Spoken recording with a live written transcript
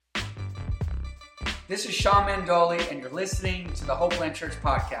This is Sean Mandoli, and you're listening to the Hopeland Church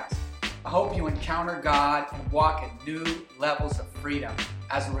Podcast. I hope you encounter God and walk in new levels of freedom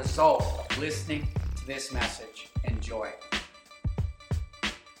as a result of listening to this message. Enjoy.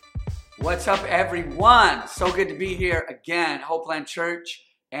 What's up, everyone? So good to be here again, Hopeland Church,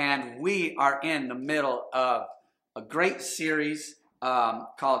 and we are in the middle of a great series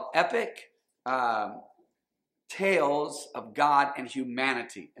called Epic Tales of God and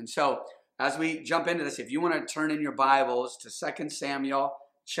Humanity. And so, as we jump into this, if you want to turn in your Bibles to 2 Samuel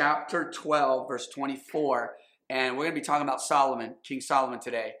chapter 12, verse 24, and we're going to be talking about Solomon, King Solomon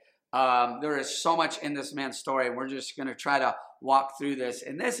today. There is so much in this man's story, and we're just going to try to walk through this.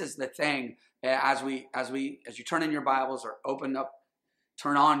 And this is the thing, as you turn in your Bibles or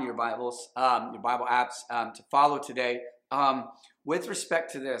turn on your Bibles, your Bible apps to follow today. With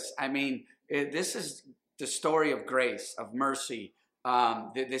respect to this, this is the story of grace, of mercy.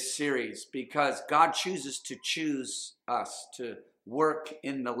 This series, because God chooses to choose us to work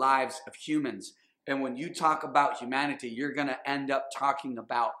in the lives of humans. And when you talk about humanity, you're going to end up talking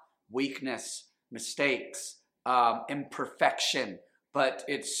about weakness, mistakes, imperfection. But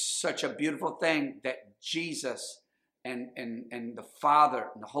it's such a beautiful thing that Jesus and the Father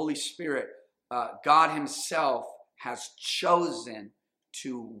and the Holy Spirit, God Himself has chosen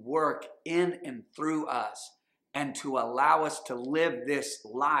to work in and through us, and to allow us to live this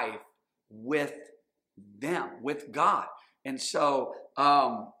life with them, with God. And so,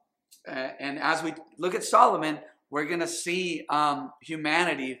 and as we look at Solomon, we're going to see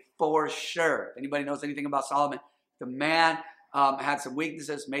humanity for sure. If anybody knows anything about Solomon, the man had some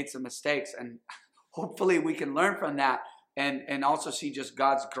weaknesses, made some mistakes, and hopefully we can learn from that and also see just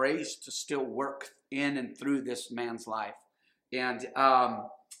God's grace to still work in and through this man's life. And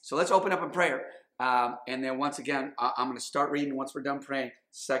so let's open up in prayer. And then once again, I'm going to start reading once we're done praying,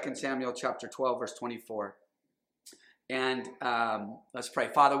 2 Samuel chapter 12, verse 24. And let's pray.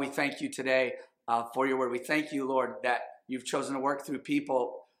 Father, we thank you today for your word. We thank you, Lord, that you've chosen to work through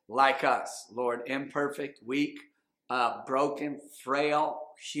people like us, Lord, imperfect, weak, broken, frail,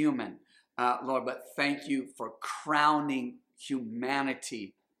 human, Lord. But thank you for crowning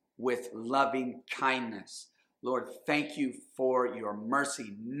humanity with loving kindness. Lord, thank you for your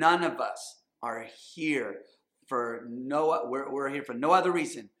mercy. None of us are here we're here for no other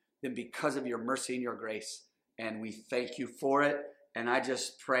reason than because of your mercy and your grace. And we thank you for it. And I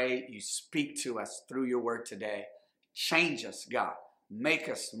just pray you speak to us through your word today. Change us, God. Make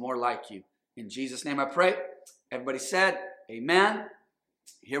us more like you. In Jesus' name I pray. Everybody said, amen.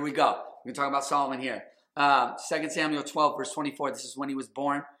 Here we go. We're going to talk about Solomon here. 2 Samuel 12, verse 24. This is when he was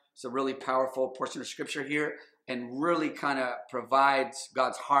born. It's a really powerful portion of scripture here, and really kind of provides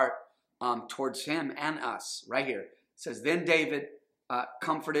God's heart towards him and us right here. It says, then David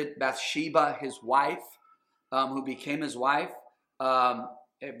comforted Bathsheba, his wife, who became his wife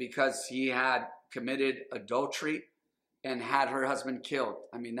because he had committed adultery and had her husband killed.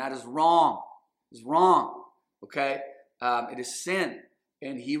 That is wrong. It's wrong. Okay? It is sin.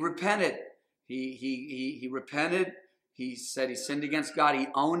 And he repented. He repented. He said he sinned against God. He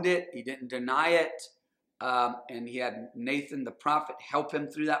owned it. He didn't deny it. And he had Nathan the prophet help him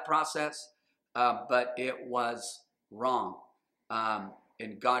through that process, but it was wrong.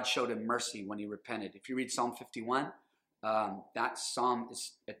 And God showed him mercy when he repented. If you read Psalm 51, that psalm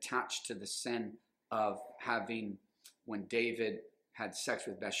is attached to the sin of when David had sex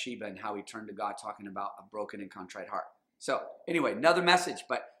with Bathsheba and how he turned to God, talking about a broken and contrite heart. So anyway, another message,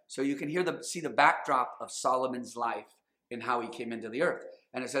 but so you can see the backdrop of Solomon's life and how he came into the earth.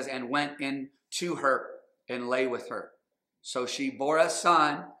 And it says, and went in to her and lay with her. So she bore a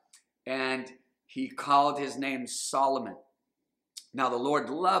son, and he called his name Solomon. Now the Lord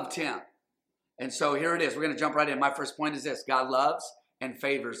loved him. And so here it is. We're going to jump right in. My first point is this: God loves and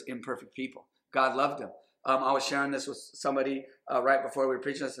favors imperfect people. God loved him. I was sharing this with somebody right before we were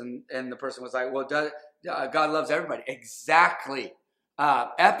preaching this, and the person was like, well, God loves everybody. Exactly.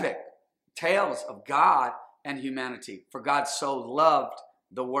 Epic tales of God and humanity. For God so loved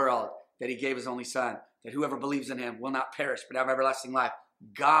the world that he gave his only son, that whoever believes in him will not perish but have everlasting life.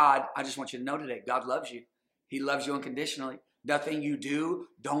 God, I just want you to know today, God loves you. He loves you unconditionally. Nothing you do,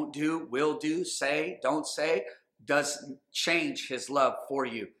 don't do, will do, say, don't say, does change his love for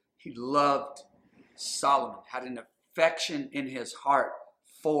you. He loved Solomon, had an affection in his heart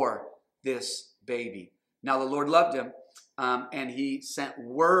for this baby. Now the Lord loved him, and he sent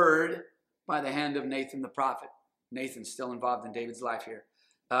word by the hand of Nathan the prophet. Nathan's still involved in David's life here.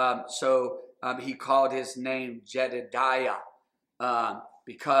 So he called his name Jedediah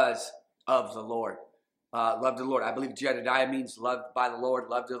because of the Lord. loved the Lord. I believe Jedediah means loved by the Lord,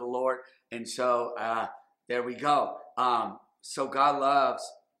 loved of the Lord. And so there we go. So God loves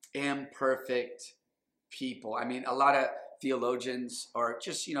imperfect people. I mean, a lot of theologians, or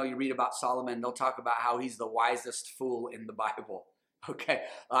just, you read about Solomon, they'll talk about how he's the wisest fool in the Bible. Okay.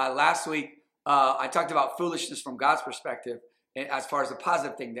 Last week, I talked about foolishness from God's perspective, as far as the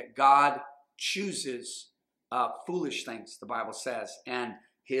positive thing, that God chooses foolish things, the Bible says. And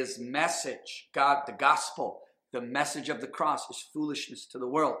his message, God, the gospel, the message of the cross is foolishness to the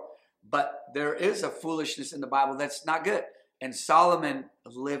world. But there is a foolishness in the Bible that's not good. And Solomon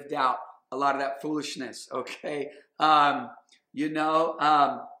lived out a lot of that foolishness, okay?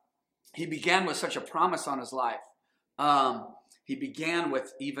 He began with such a promise on his life. He began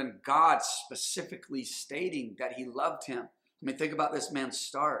with even God specifically stating that he loved him. I mean, think about this man's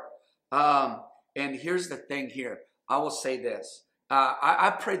start. And here's the thing here. I will say this.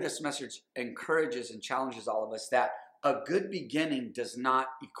 I pray this message encourages and challenges all of us that a good beginning does not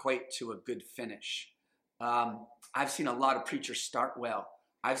equate to a good finish. I've seen a lot of preachers start well.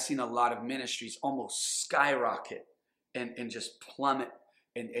 I've seen a lot of ministries almost skyrocket and just plummet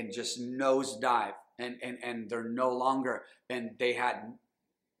and just nosedive. And they're no longer, and they had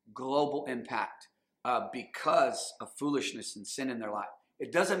global impact because of foolishness and sin in their life.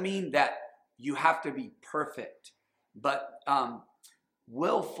 It doesn't mean that you have to be perfect, but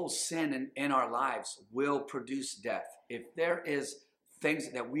willful sin in our lives will produce death. If there is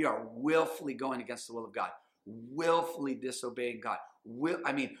things that we are willfully going against the will of God, willfully disobeying God,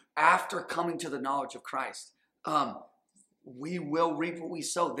 after coming to the knowledge of Christ, we will reap what we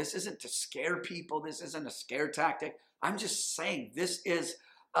sow. This isn't to scare people. This isn't a scare tactic. I'm just saying this is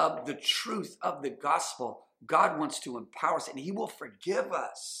the truth of the gospel. God wants to empower us, and he will forgive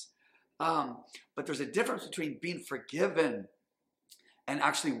us. But there's a difference between being forgiven and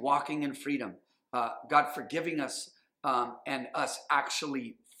actually walking in freedom. God forgiving us and us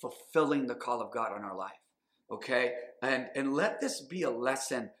actually fulfilling the call of God on our life. Okay? And let this be a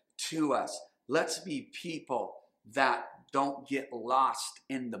lesson to us. Let's be people that don't get lost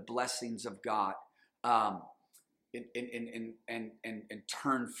in the blessings of God and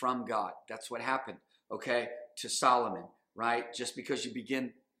turn from God. That's what happened, okay, to Solomon, right? Just because you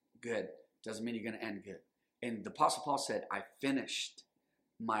begin good doesn't mean you're going to end good. And the Apostle Paul said, I finished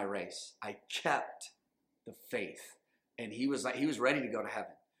my race. I kept the faith. And he was ready to go to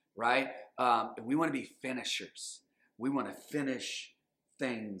heaven, right? We want to be finishers. We want to finish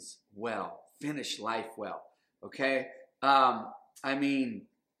things well, finish life well, okay?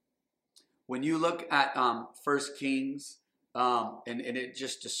 When you look at 1 Kings, and it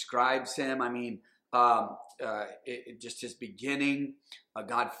just describes him, just his beginning,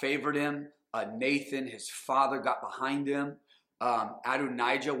 God favored him. Nathan, his father, got behind him.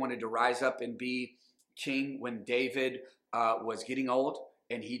 Adonijah wanted to rise up and be king when David was getting old,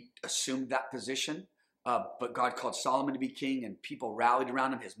 and he assumed that position. But God called Solomon to be king, and people rallied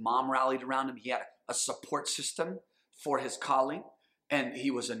around him. His mom rallied around him. He had a support system for his calling, and he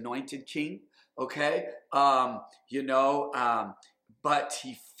was anointed king, okay? But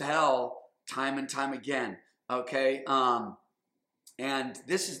he fell time and time again, okay? And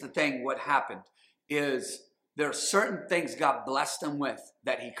this is the thing, what happened is there are certain things God blessed him with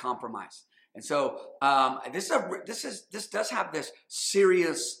that he compromised. And so this does have this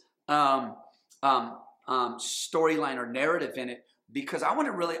serious storyline or narrative in it, because I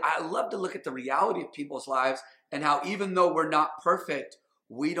love to look at the reality of people's lives and how even though we're not perfect,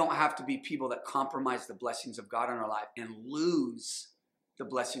 we don't have to be people that compromise the blessings of God in our life and lose the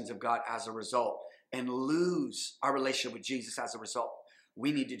blessings of God as a result and lose our relationship with Jesus as a result.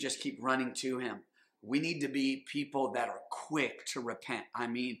 We need to just keep running to him. We need to be people that are quick to repent.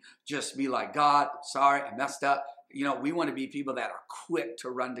 Just be like, God, I'm sorry, I messed up. We want to be people that are quick to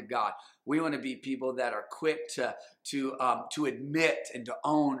run to God. We want to be people that are quick to admit and to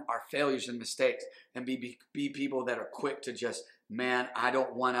own our failures and mistakes, and be people that are quick to just, man, I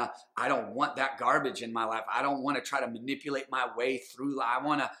don't want that garbage in my life. I don't want to try to manipulate my way through life. I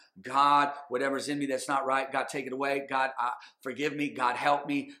want to, God, whatever's in me that's not right, God, take it away. God, forgive me. God, help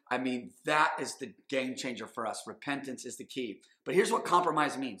me. That is the game changer for us. Repentance is the key. But here's what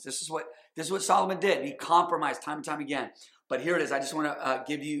compromise means. This is what Solomon did. He compromised time and time again. But here it is. I just want to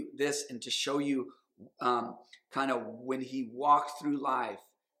give you this and to show you kind of when he walked through life,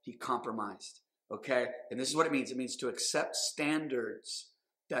 he compromised. Okay? And this is what it means. It means to accept standards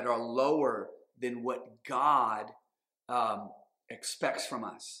that are lower than what God expects from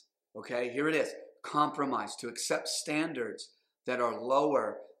us. Okay? Here it is. Compromise. To accept standards that are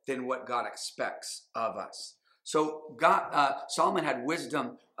lower than what God expects of us. So Solomon had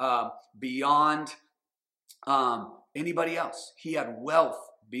wisdom beyond anybody else. He had wealth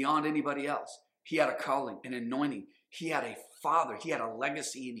beyond anybody else. He had a calling, an anointing. He had a father. He had a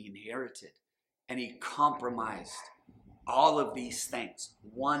legacy, and he inherited. And he compromised all of these things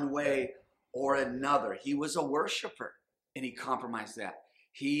one way or another. He was a worshiper, and he compromised that.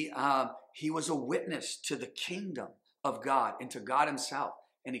 He was a witness to the kingdom of God and to God himself,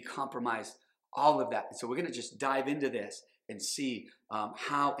 and he compromised all of that. And so we're going to just dive into this and see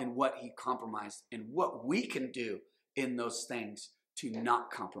how and what he compromised and what we can do in those things to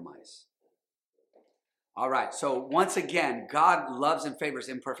not compromise. All right, so once again, God loves and favors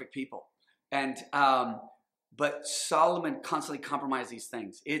imperfect people. And but Solomon constantly compromised these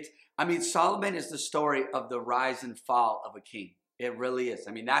things. Solomon is the story of the rise and fall of a king. It really is.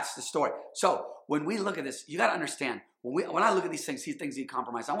 That's the story. So when we look at this, you got to understand, when I look at these things he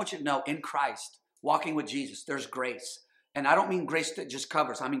compromised. I want you to know, in Christ, walking with Jesus, there's grace. And I don't mean grace that just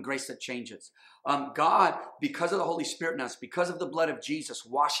covers. I mean grace that changes. God, because of the Holy Spirit in us, because of the blood of Jesus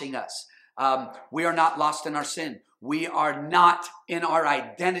washing us, we are not lost in our sin. We are not in our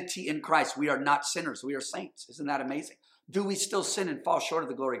identity in Christ. We are not sinners. We are saints. Isn't that amazing? Do we still sin and fall short of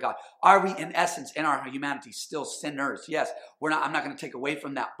the glory of God? Are we, in essence, in our humanity, still sinners? Yes, I'm not going to take away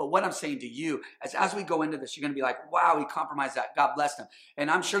from that. But what I'm saying to you, as we go into this, you're going to be like, wow, he compromised that. God bless him. And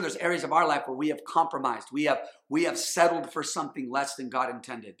I'm sure there's areas of our life where we have compromised. We have settled for something less than God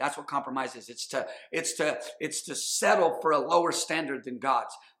intended. That's what compromise is. It's to settle for a lower standard than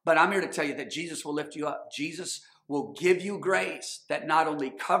God's. But I'm here to tell you that Jesus will lift you up. Jesus will give you grace that not only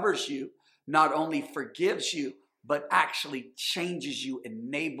covers you, not only forgives you, but actually changes you,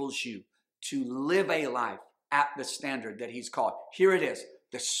 enables you to live a life at the standard that he's called. Here it is.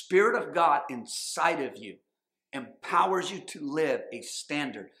 The Spirit of God inside of you empowers you to live a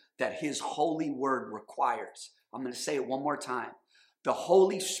standard that his holy word requires. I'm going to say it one more time. The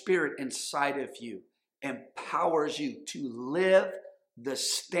Holy Spirit inside of you empowers you to live the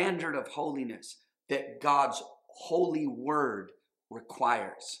standard of holiness that God's holy word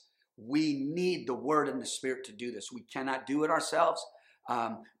requires. We need the word and the Spirit to do this. We cannot do it ourselves,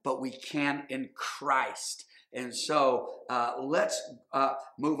 but we can in Christ. And so let's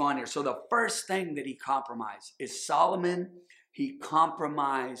move on here. So the first thing that he compromised is Solomon. He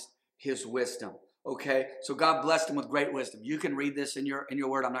compromised his wisdom. Okay, so God blessed him with great wisdom. You can read this in your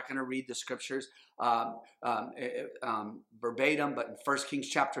word. I'm not going to read the scriptures verbatim, but in 1 Kings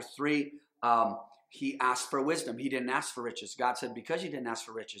chapter 3, he asked for wisdom. He didn't ask for riches. God said, because you didn't ask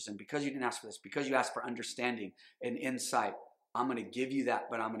for riches and because you didn't ask for this, because you asked for understanding and insight, I'm going to give you that,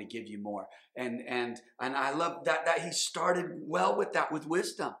 but I'm going to give you more. And I love that he started well with that, with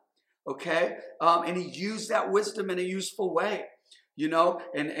wisdom. Okay, and he used that wisdom in a useful way. And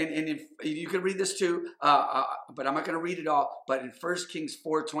if you can read this too, but I'm not going to read it all. But in 1 Kings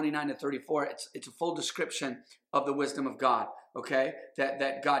 4:29-34, it's a full description of the wisdom of God. Okay,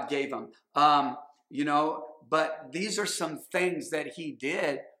 that God gave him. But these are some things that he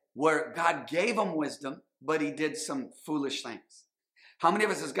did where God gave him wisdom, but he did some foolish things. How many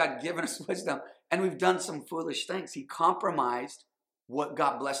of us has God given us wisdom and we've done some foolish things? He compromised what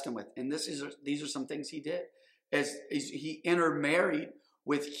God blessed him with, and these are some things he did. As he intermarried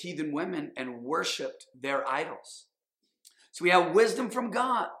with heathen women and worshipped their idols. So we have wisdom from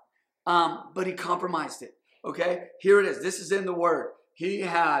God, but he compromised it. Okay, here it is. This is in the word. He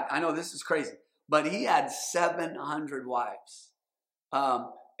had, I know this is crazy, but he had 700 wives.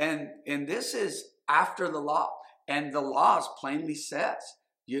 And this is after the law. And the law plainly says,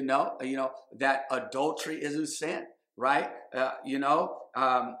 that adultery is a sin. Right?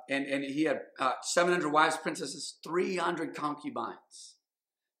 And he had 700 wives, princesses, 300 concubines.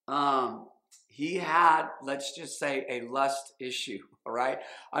 He had, let's just say, a lust issue. All right?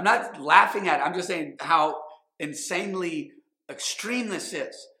 I'm not laughing at it. I'm just saying how insanely extreme this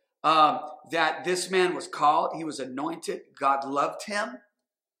is. That this man was called. He was anointed. God loved him.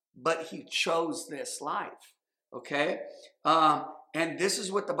 But he chose this life. Okay? And this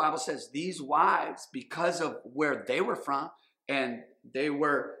is what the Bible says. These wives, because of where they were from, and they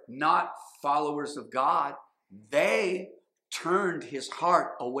were not followers of God, they turned his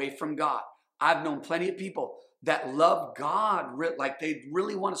heart away from God. I've known plenty of people that love God, like they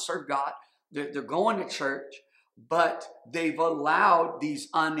really want to serve God. They're going to church, but they've allowed these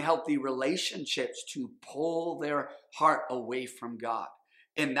unhealthy relationships to pull their heart away from God.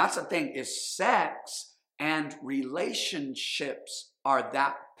 And that's the thing, is sex and relationships are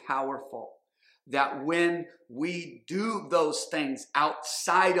that powerful that when we do those things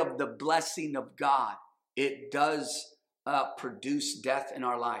outside of the blessing of God, it does produce death in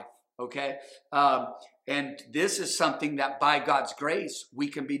our life. Okay? And this is something that by God's grace, we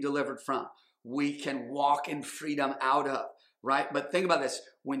can be delivered from. we can walk in freedom out of, right? But think about this.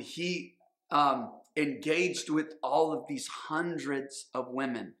 When he engaged with all of these hundreds of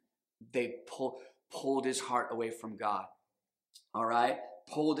women, they pulled his heart away from God. All right?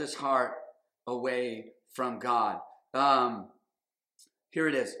 Pulled his heart away from God. Here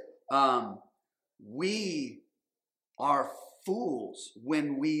it is. We are fools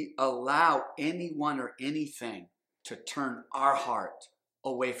when we allow anyone or anything to turn our heart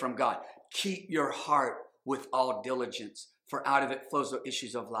away from God. Keep your heart with all diligence, for out of it flows the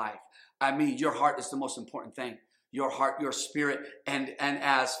issues of life. I mean, your heart is the most important thing. Your heart, your spirit, and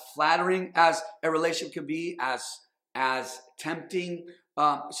as flattering as a relationship can be, as tempting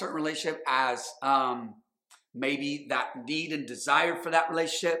a certain relationship, as maybe that need and desire for that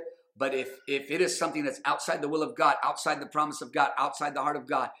relationship. But if it is something that's outside the will of God, outside the promise of God, outside the heart of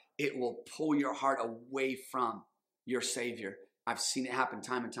God, it will pull your heart away from your Savior. I've seen it happen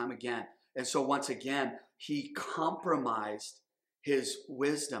time and time again. And so once again, he compromised his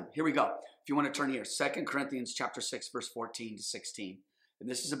wisdom. Here we go. If you want to turn here, 2 Corinthians chapter 6, verse 14 to 16. And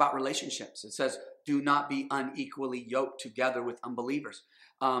this is about relationships. It says, do not be unequally yoked together with unbelievers.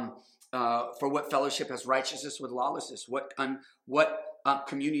 For what fellowship has righteousness with lawlessness? What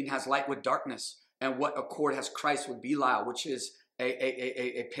communion has light with darkness? And what accord has Christ with Belial, which is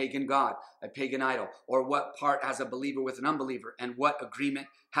a pagan god, a pagan idol? Or what part has a believer with an unbeliever? And what agreement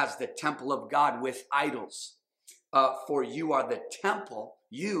has the temple of God with idols? For you are the temple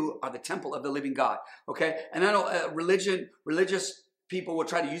of the living God. Okay? And I know religious people will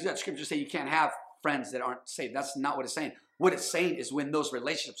try to use that scripture to say you can't have friends that aren't saved. That's not what it's saying. What it's saying is when those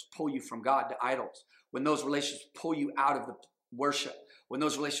relationships pull you from God to idols, when those relationships pull you out of the worship, when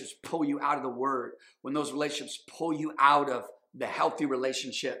those relationships pull you out of the word, when those relationships pull you out of the healthy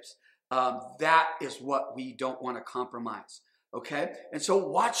relationships, that is what we don't want to compromise. Okay? And so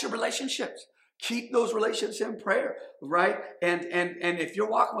watch your relationships. Keep those relationships in prayer, right? And if you're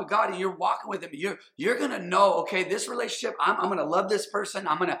walking with God and you're walking with him, you're going to know, okay, this relationship, I'm going to love this person.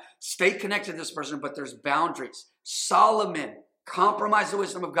 I'm going to stay connected to this person, but there's boundaries. Solomon compromised the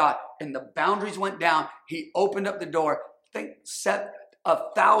wisdom of God and the boundaries went down. He opened up the door. Set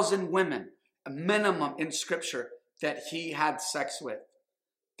 1,000 women, a minimum in scripture, that he had sex with.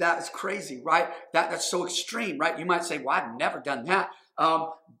 That's crazy, right? That's so extreme, right? You might say, well, I've never done that.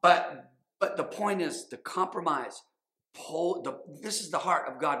 But the point is, the compromise, this is the heart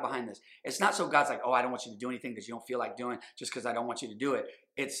of God behind this. It's not so God's like, oh, I don't want you to do anything because you don't feel like doing just because I don't want you to do it.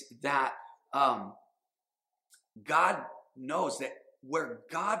 It's that God knows that where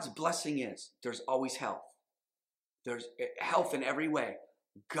God's blessing is, there's always health. There's health in every way.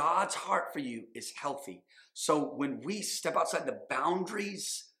 God's heart for you is healthy. So when we step outside the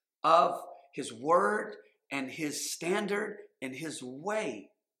boundaries of his word and his standard and his way,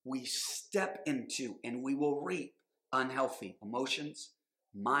 we step into and we will reap unhealthy emotions,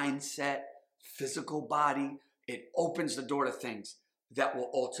 mindset, physical body. It opens the door to things that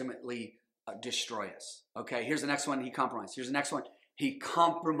will ultimately destroy us. Okay, here's the next one. He compromised. Here's the next one. He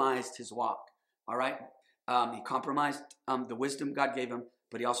compromised his walk. All right. He compromised the wisdom God gave him,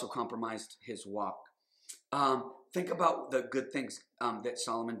 but he also compromised his walk. Think about the good things that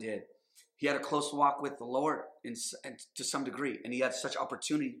Solomon did. He had a close walk with the Lord to some degree, and he had such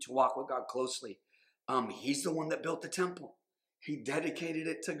opportunity to walk with God closely. He's the one that built the temple. He dedicated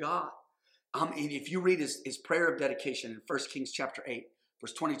it to God. If you read his prayer of dedication in 1 Kings chapter 8,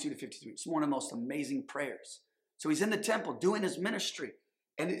 verse 22 to 53, it's one of the most amazing prayers. So he's in the temple doing his ministry,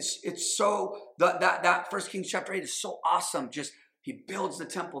 and it's so that 1 Kings chapter 8 is so awesome. Just he builds the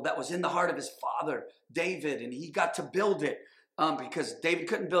temple that was in the heart of his father David, and he got to build it. Because David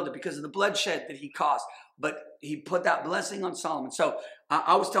couldn't build it because of the bloodshed that he caused. But he put that blessing on Solomon. So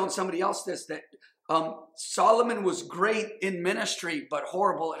I was telling somebody else this, that Solomon was great in ministry, but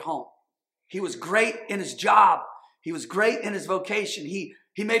horrible at home. He was great in his job. He was great in his vocation. He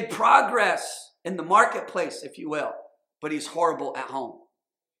made progress in the marketplace, if you will, but he's horrible at home.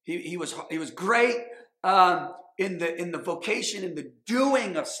 He was great in the vocation, in the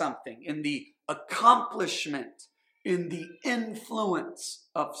doing of something, in the accomplishment, in the influence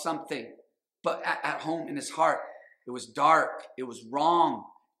of something. But at home, in his heart, it was dark, it was wrong,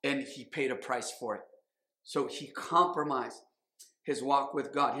 and he paid a price for it. So he compromised his walk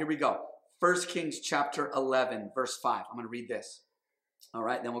with God. Here we go. 1 Kings chapter 11, verse 5. I'm going to read this. All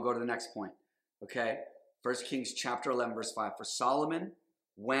right, then we'll go to the next point. Okay? 1 Kings chapter 11, verse 5. For Solomon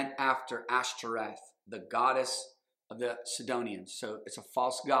went after Ashtoreth, the goddess of the Sidonians. So it's a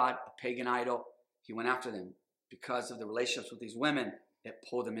false god, a pagan idol. He went after them. Because of the relationships with these women, it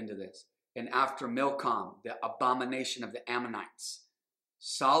pulled him into this. And after Milcom, the abomination of the Ammonites.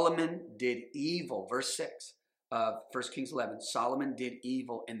 Solomon did evil. Verse 6 of 1 Kings 11. Solomon did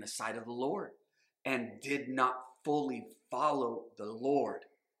evil in the sight of the Lord and did not fully follow the Lord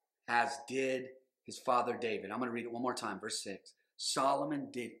as did his father David. I'm going to read it one more time. Verse 6. Solomon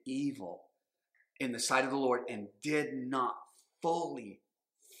did evil in the sight of the Lord and did not fully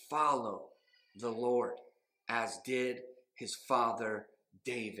follow the Lord as did his father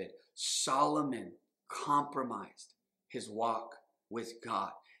David. Solomon compromised his walk with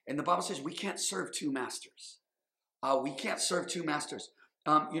God. And the Bible says we can't serve two masters. We can't serve two masters.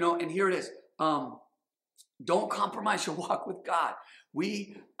 And here it is. Don't compromise your walk with God.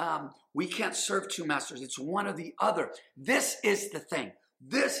 We can't serve two masters. It's one or the other. This is the thing.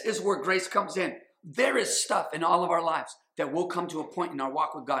 This is where grace comes in. There is stuff in all of our lives that will come to a point in our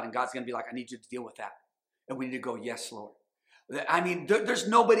walk with God, and God's going to be like, I need you to deal with that. And we need to go, yes, Lord. I mean, there's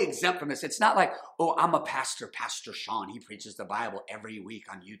nobody exempt from this. It's not like, oh, I'm a pastor, Pastor Sean. He preaches the Bible every week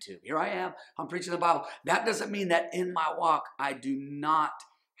on YouTube. Here I am. I'm preaching the Bible. That doesn't mean that in my walk, I do not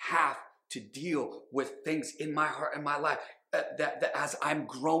have to deal with things in my heart and my life. That as I'm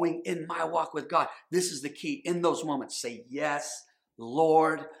growing in my walk with God, this is the key. In those moments, say, yes,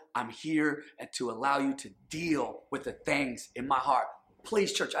 Lord, I'm here and to allow you to deal with the things in my heart.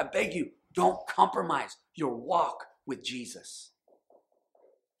 Please, church, I beg you, don't compromise your walk with Jesus.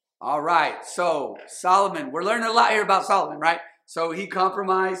 All right, so Solomon, we're learning a lot here about Solomon, right? So he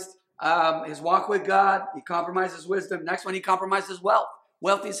compromised his walk with God. He compromised his wisdom. Next one, he compromised his wealth.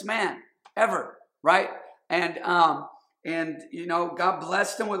 Wealthiest man ever, right? And God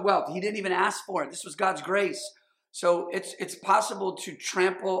blessed him with wealth. He didn't even ask for it. This was God's grace. So it's possible to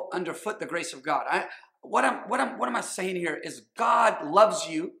trample underfoot the grace of God. What am I saying here is God loves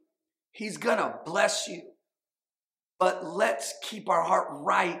you. He's gonna bless you. But let's keep our heart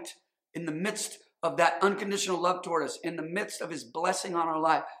right in the midst of that unconditional love toward us, in the midst of his blessing on our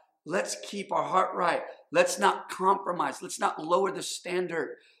life. Let's keep our heart right. Let's not compromise. Let's not lower the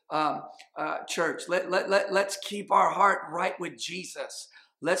standard, church. Let's keep our heart right with Jesus.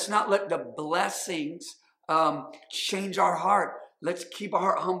 Let's not let the blessings change our heart. Let's keep our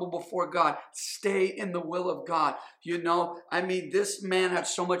heart humble before God. Stay in the will of God. This man had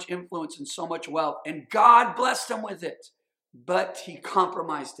so much influence and so much wealth, and God blessed him with it, but he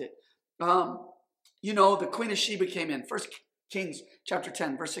compromised it. The Queen of Sheba came in. 1 Kings chapter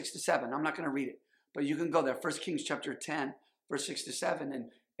 10, verse 6 to 7. I'm not going to read it, but you can go there. 1 Kings chapter 10, verse 6 to 7.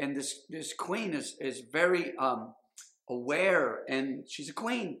 And this queen is very aware, and she's a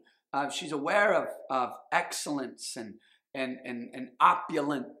queen. She's aware of excellence and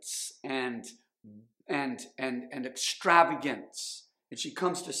opulence and extravagance. And she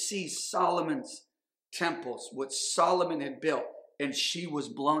comes to see Solomon's temples, what Solomon had built, and she was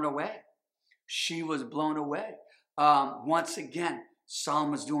blown away. She was blown away. Once again,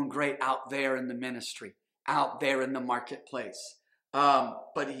 Solomon's doing great out there in the ministry, out there in the marketplace.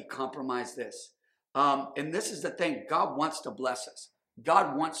 But he compromised this. And this is the thing. God wants to bless us.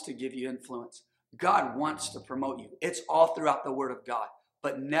 God wants to give you influence. God wants to promote you. It's all throughout the Word of God,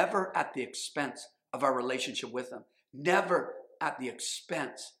 but never at the expense of our relationship with Him. Never at the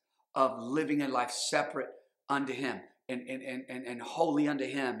expense of living a life separate unto Him and holy unto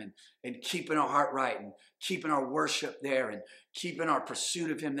Him and keeping our heart right and keeping our worship there and keeping our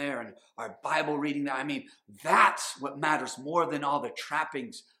pursuit of Him there and our Bible reading there. That's what matters more than all the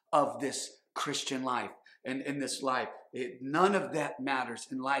trappings of this Christian life and in this life. None of that matters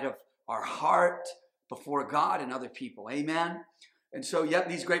in light of our heart before God and other people. Amen? And so,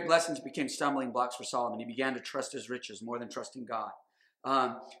 these great blessings became stumbling blocks for Solomon. He began to trust his riches more than trusting God.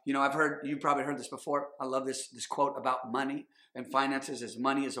 You've probably heard this before. I love this quote about money and finances is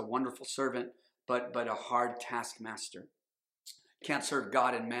money is a wonderful servant, but a hard taskmaster. Can't serve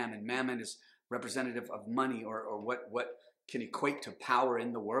God and mammon. Mammon is representative of money or what can equate to power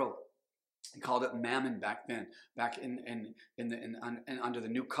in the world. He called it mammon back then, back in under the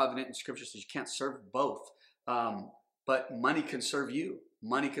new covenant in Scripture says you can't serve both. But money can serve you.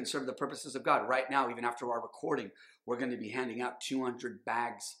 Money can serve the purposes of God. Right now, even after our recording, we're going to be handing out 200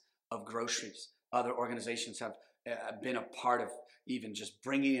 bags of groceries. Other organizations have been a part of even just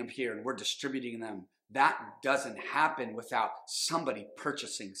bringing them here, and we're distributing them. That doesn't happen without somebody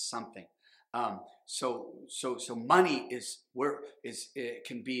purchasing something. So money it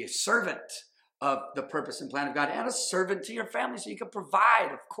can be a servant of the purpose and plan of God and a servant to your family, so you can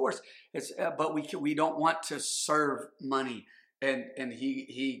provide. Of course, but we don't want to serve money, and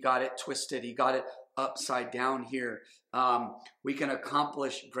he got it twisted. He got it upside down here. We can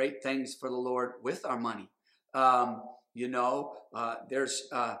accomplish great things for the Lord with our money. There's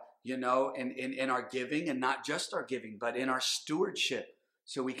in our giving, and not just our giving, but in our stewardship.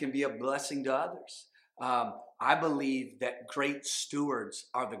 so we can be a blessing to others. I believe that great stewards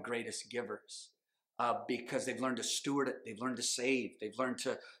are the greatest givers. Because they've learned to steward it, they've learned to save, they've learned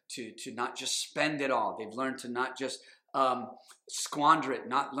to not just spend it all, they've learned to not just squander it,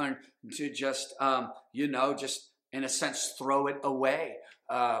 not learn to just just in a sense throw it away,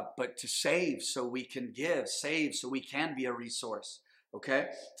 but to save so we can give, save so we can be a resource. Okay,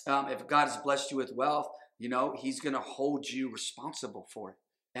 if God has blessed you with wealth, He's going to hold you responsible for it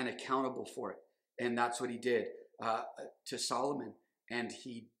and accountable for it, and that's what He did to Solomon, and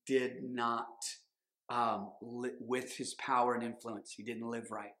he did not. With his power and influence, he didn't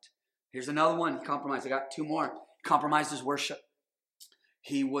live right. Here's another one. He compromised. I got two more. Compromised his worship.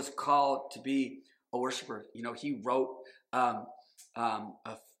 He was called to be a worshiper. He wrote a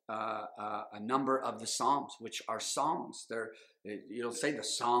number of the Psalms, which are songs. You'll say the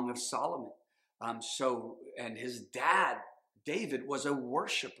Song of Solomon. And his dad, David, was a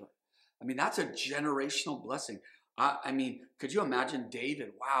worshiper. I mean, that's a generational blessing. Could you imagine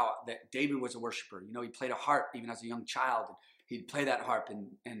David? Wow, that David was a worshiper. He played a harp even as a young child. And he'd play that harp,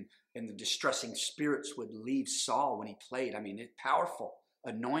 and the distressing spirits would leave Saul when he played. It's powerful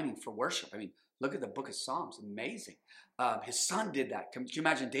anointing for worship. Look at the book of Psalms. Amazing. His son did that. Could you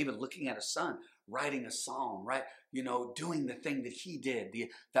imagine David looking at his son, writing a psalm, right? Doing the thing that he did,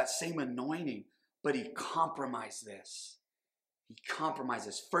 that same anointing, but he compromised this. He compromised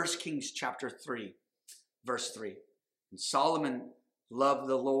this. 1 Kings chapter 3, verse 3. And Solomon loved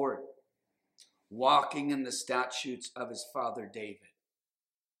the Lord, walking in the statutes of his father David.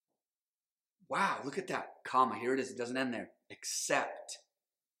 Wow, look at that. Comma, here it is. It doesn't end there. Except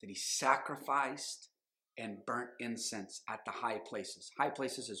that he sacrificed and burnt incense at the high places. High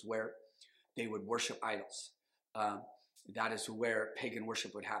places is where they would worship idols. That is where pagan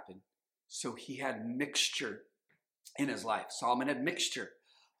worship would happen. So he had mixture in his life. Solomon had mixture.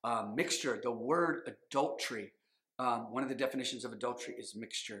 Mixture, the word adultery, one of the definitions of adultery is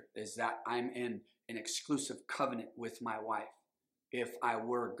mixture, is that I'm in an exclusive covenant with my wife. If I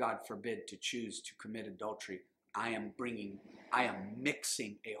were, God forbid, to choose to commit adultery, I am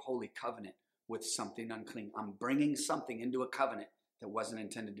mixing a holy covenant with something unclean. I'm bringing something into a covenant that wasn't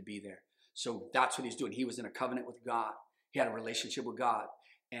intended to be there. So that's what he's doing. He was in a covenant with God. He had a relationship with God,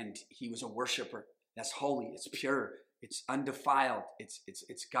 and he was a worshiper. That's holy. It's pure. It's undefiled.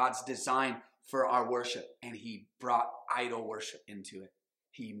 It's God's design for our worship. And he brought idol worship into it.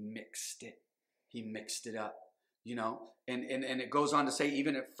 He mixed it. He mixed it up, and it goes on to say,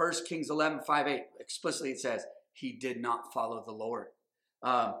 even at 1 Kings 11:5-8, explicitly it says, he did not follow the Lord.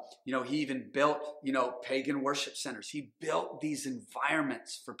 He even built, pagan worship centers. He built these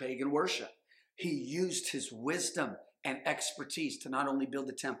environments for pagan worship. He used his wisdom and expertise to not only build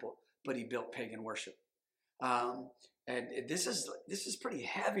the temple, but he built pagan worship. And this is pretty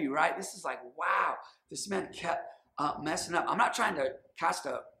heavy, right? This is like, wow, this man kept messing up. I'm not trying to cast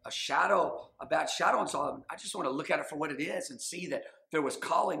a bad shadow on Solomon. I just want to look at it for what it is and see that there was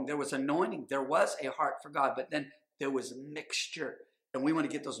calling, there was anointing, there was a heart for God, but then there was mixture. And we want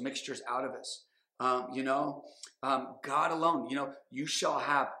to get those mixtures out of us. God alone, you shall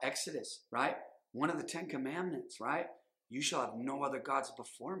have Exodus, right? One of the 10 commandments, right? You shall have no other gods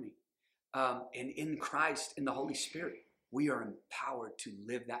before me. And in Christ, in the Holy Spirit, we are empowered to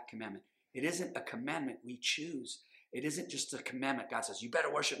live that commandment. It isn't a commandment we choose. It isn't just a commandment God says, you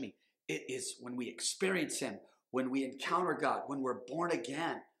better worship me. It is when we experience him, when we encounter God, when we're born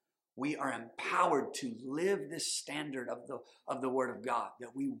again, we are empowered to live this standard of the Word of God,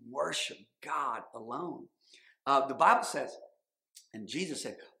 that we worship God alone. The Bible says, and Jesus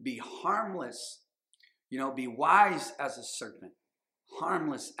said, be harmless, be wise as a serpent,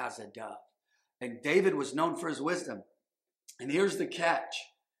 harmless as a dove. And David was known for his wisdom. And here's the catch,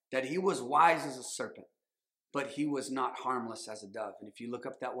 that he was wise as a serpent, but he was not harmless as a dove. And if you look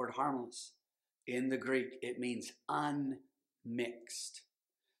up that word harmless, in the Greek, it means unmixed.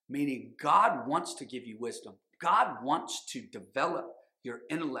 Meaning God wants to give you wisdom. God wants to develop your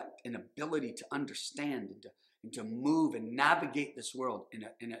intellect and ability to understand and to move and navigate this world in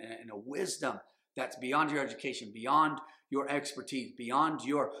a wisdom that's beyond your education, beyond your expertise, beyond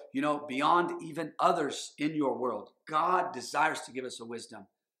beyond even others in your world. God desires to give us a wisdom.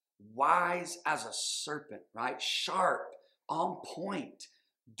 Wise as a serpent, right? Sharp, on point,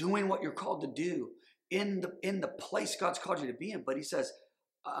 doing what you're called to do in the place God's called you to be in. But he says,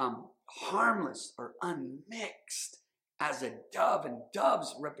 harmless or unmixed as a dove, and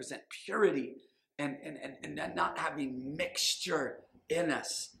doves represent purity and not having mixture in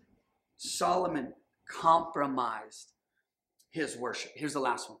us. Solomon compromised his worship. Here's the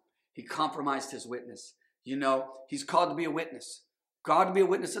last one. He compromised his witness. He's called to be a witness. God to be a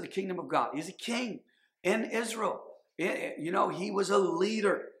witness of the kingdom of God. He's a king in Israel. He was a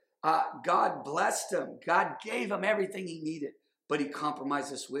leader. God blessed him. God gave him everything he needed, but he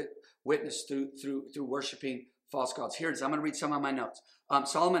compromised this witness through worshiping false gods. Here it is. I'm going to read some of my notes.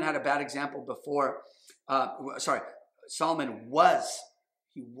 Solomon had a bad example before. Solomon was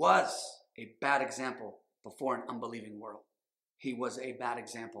a bad example before an unbelieving world. He was a bad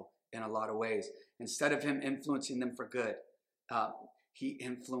example in a lot of ways. Instead of him influencing them for good, he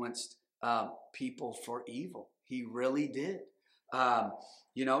influenced people for evil. He really did. No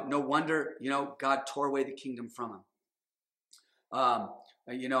wonder, God tore away the kingdom from him.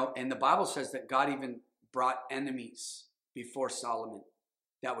 And the Bible says that God even brought enemies before Solomon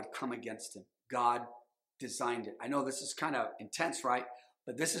that would come against him. God designed it. I know this is kind of intense, right?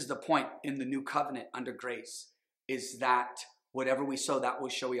 But this is the point in the new covenant under grace, is that whatever we sow, that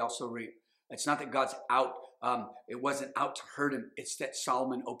we also reap. It's not that God's out. It wasn't out to hurt him. It's that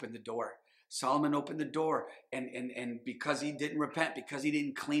Solomon opened the door. Solomon opened the door, and because he didn't repent, because he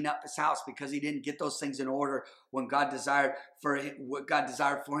didn't clean up his house, because he didn't get those things in order when God desired for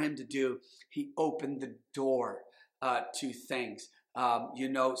him to do, he opened the door to things.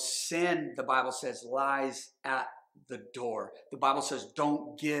 Sin, the Bible says, lies at the door. The Bible says,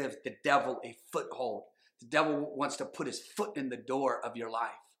 don't give the devil a foothold. The devil wants to put his foot in the door of your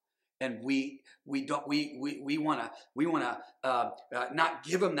life. And we want to not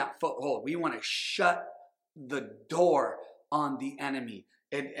give him that foothold. We want to shut the door on the enemy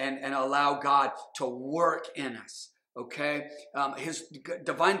and allow God to work in us. Okay, his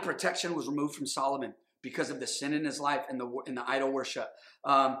divine protection was removed from Solomon because of the sin in his life and the idol worship.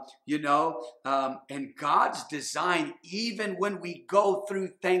 And God's design, even when we go through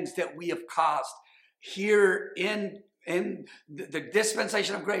things that we have caused here in the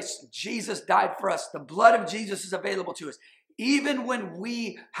dispensation of grace, Jesus died for us. The blood of Jesus is available to us. Even when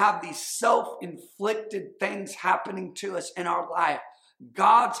we have these self-inflicted things happening to us in our life,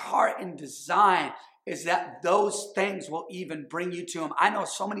 God's heart and design is that those things will even bring you to him. I know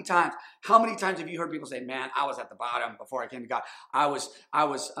so many times. How many times have you heard people say, man, I was at the bottom before I came to God. I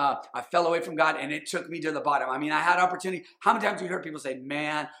fell away from God and it took me to the bottom. I mean, I had opportunity. How many times have you heard people say,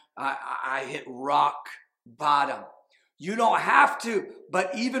 man, I hit rock bottom? You don't have to,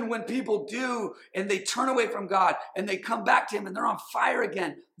 but even when people do and they turn away from God and they come back to him and they're on fire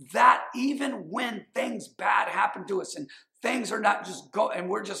again, that even when things bad happen to us and things are not just go and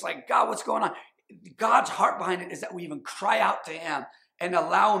we're just like, God, what's going on? God's heart behind it is that we even cry out to him and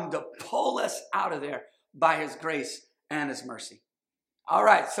allow him to pull us out of there by his grace and his mercy. All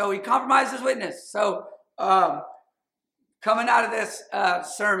right, so he compromised his witness. So coming out of this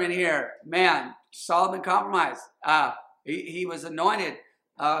sermon here, man, Solomon compromised. He was anointed.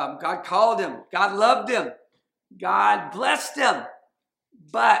 God called him. God loved him. God blessed him.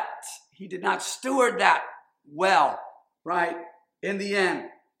 But he did not steward that well, right? In the end,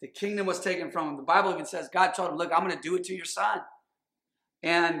 the kingdom was taken from him. The Bible even says God told him, look, I'm going to do it to your son.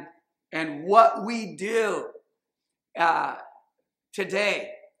 And what we do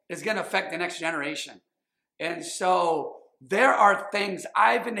today is going to affect the next generation. And so there are things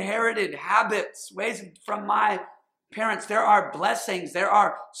I've inherited, habits, ways from my parents. There are blessings. There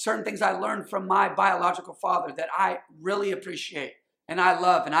are certain things I learned from my biological father that I really appreciate and I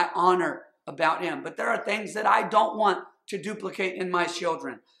love and I honor about him. But there are things that I don't want to duplicate in my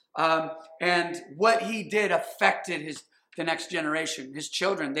children. And what he did affected the next generation, his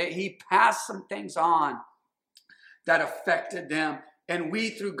children. He passed some things on that affected them. And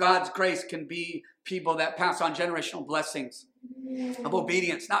we, through God's grace, can be people that pass on generational blessings of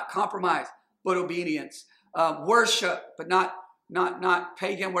obedience, not compromise, but obedience. Worship, but not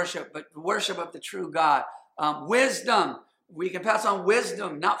pagan worship, but worship of the true God. Wisdom, we can pass on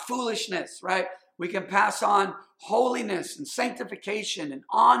wisdom, not foolishness, right? We can pass on holiness and sanctification and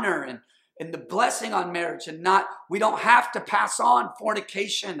honor and the blessing on marriage, and we don't have to pass on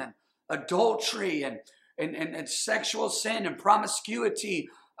fornication and adultery and sexual sin and promiscuity.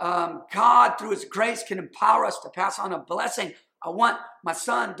 God, through his grace, can empower us to pass on a blessing. I want my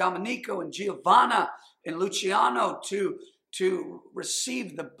son, Domenico and Giovanna and Luciano to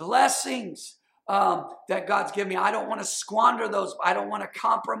receive the blessings that God's given me. I don't want to squander those. I don't want to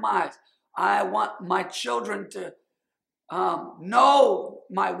compromise. I want my children to know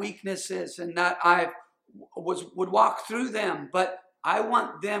my weaknesses and that I would walk through them, but I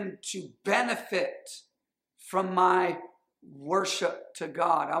want them to benefit from my worship to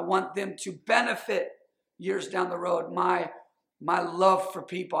God. I want them to benefit years down the road, my love for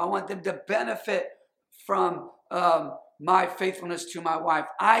people. I want them to benefit from my faithfulness to my wife.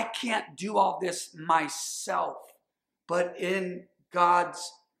 I can't do all this myself, but in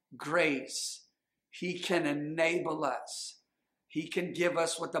God's grace, he can enable us. He can give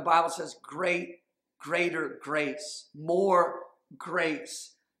us what the Bible says, greater grace, more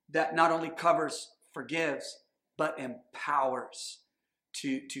grace that not only covers, forgives, but empowers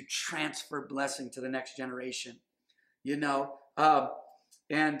to transfer blessing to the next generation. You know,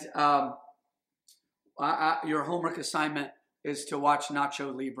 your homework assignment is to watch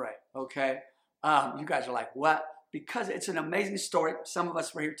Nacho Libre, okay? You guys are like, what? Because it's an amazing story. Some of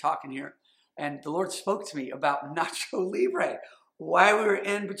us were here talking here, and the Lord spoke to me about Nacho Libre while we were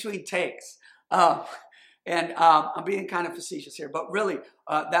in between takes. I'm being kind of facetious here, but really,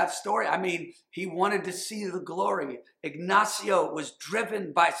 that story, I mean, he wanted to see the glory. Ignacio was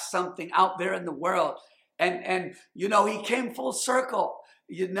driven by something out there in the world. And you know, he came full circle.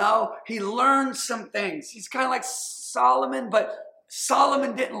 You know, he learned some things. He's kind of like Solomon, but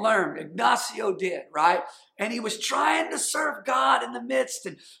Solomon didn't learn. Ignacio did, right? And he was trying to serve God in the midst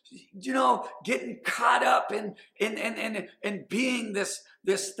and, you know, getting caught up in being this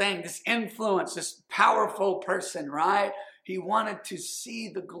thing, this influence, this powerful person, right? He wanted to see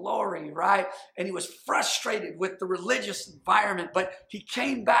the glory, right? And he was frustrated with the religious environment, but he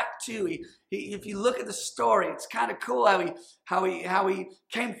came back to. He if you look at the story, it's kind of cool how he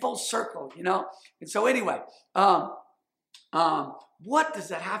came full circle, you know. And so anyway, what does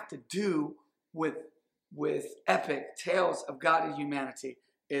that have to do with epic tales of God and humanity?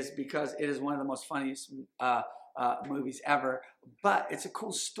 Is because it is one of the most funniest movies ever. But it's a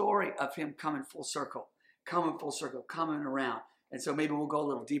cool story of him coming around. And so maybe we'll go a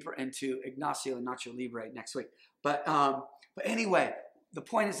little deeper into Ignacio and Nacho Libre next week. But anyway, the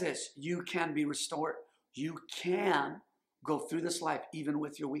point is this: you can be restored. You can go through this life even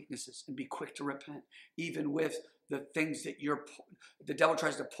with your weaknesses and be quick to repent, even with the things that the devil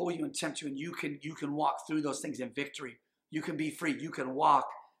tries to pull you and tempt you, and you can walk through those things in victory. You can be free. You can walk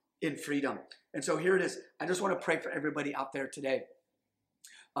in freedom. And so here it is. I just want to pray for everybody out there today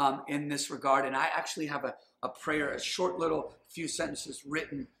in this regard. And I actually have a prayer, a short little few sentences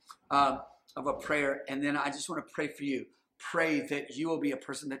written of a prayer. And then I just want to pray for you. Pray that you will be a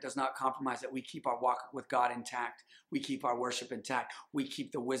person that does not compromise, that we keep our walk with God intact. We keep our worship intact. We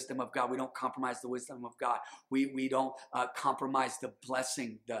keep the wisdom of God. We don't compromise the wisdom of God. We don't compromise the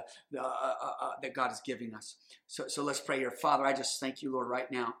blessing that God is giving us. So let's pray here. Father, I just thank you, Lord,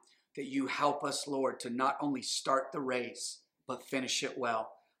 right now that you help us, Lord, to not only start the race, but finish it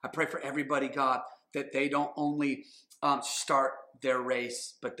well. I pray for everybody, God, that they don't only start their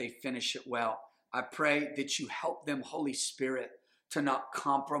race, but they finish it well. I pray that you help them, Holy Spirit, to not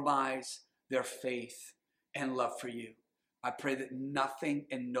compromise their faith and love for you. I pray that nothing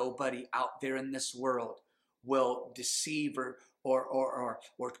and nobody out there in this world will deceive or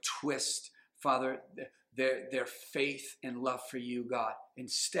twist, Father, their faith and love for you, God.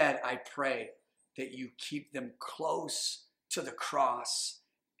 Instead, I pray that you keep them close to the cross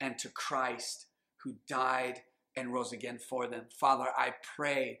and to Christ who died and rose again for them. Father, I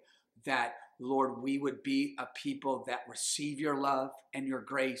pray that, Lord, we would be a people that receive your love and your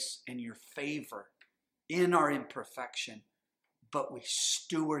grace and your favor in our imperfection, but we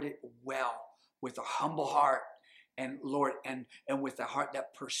steward it well with a humble heart and, Lord, and with a heart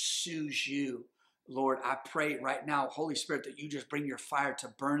that pursues you. Lord, I pray right now, Holy Spirit, that you just bring your fire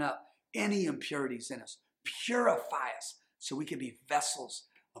to burn up any impurities in us. Purify us so we can be vessels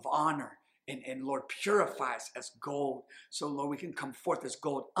of honor. And Lord, purify us as gold. So, Lord, we can come forth as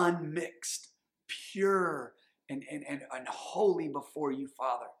gold, unmixed, pure, and holy before you,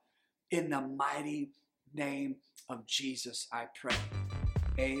 Father. In the mighty name of Jesus, I pray.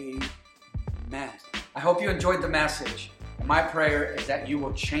 Amen. I hope you enjoyed the message. And my prayer is that you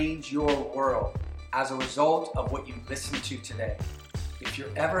will change your world as a result of what you listened to today. If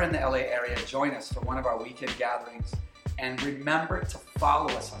you're ever in the LA area, join us for one of our weekend gatherings. And remember to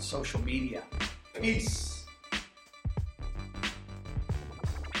follow us on social media. Peace.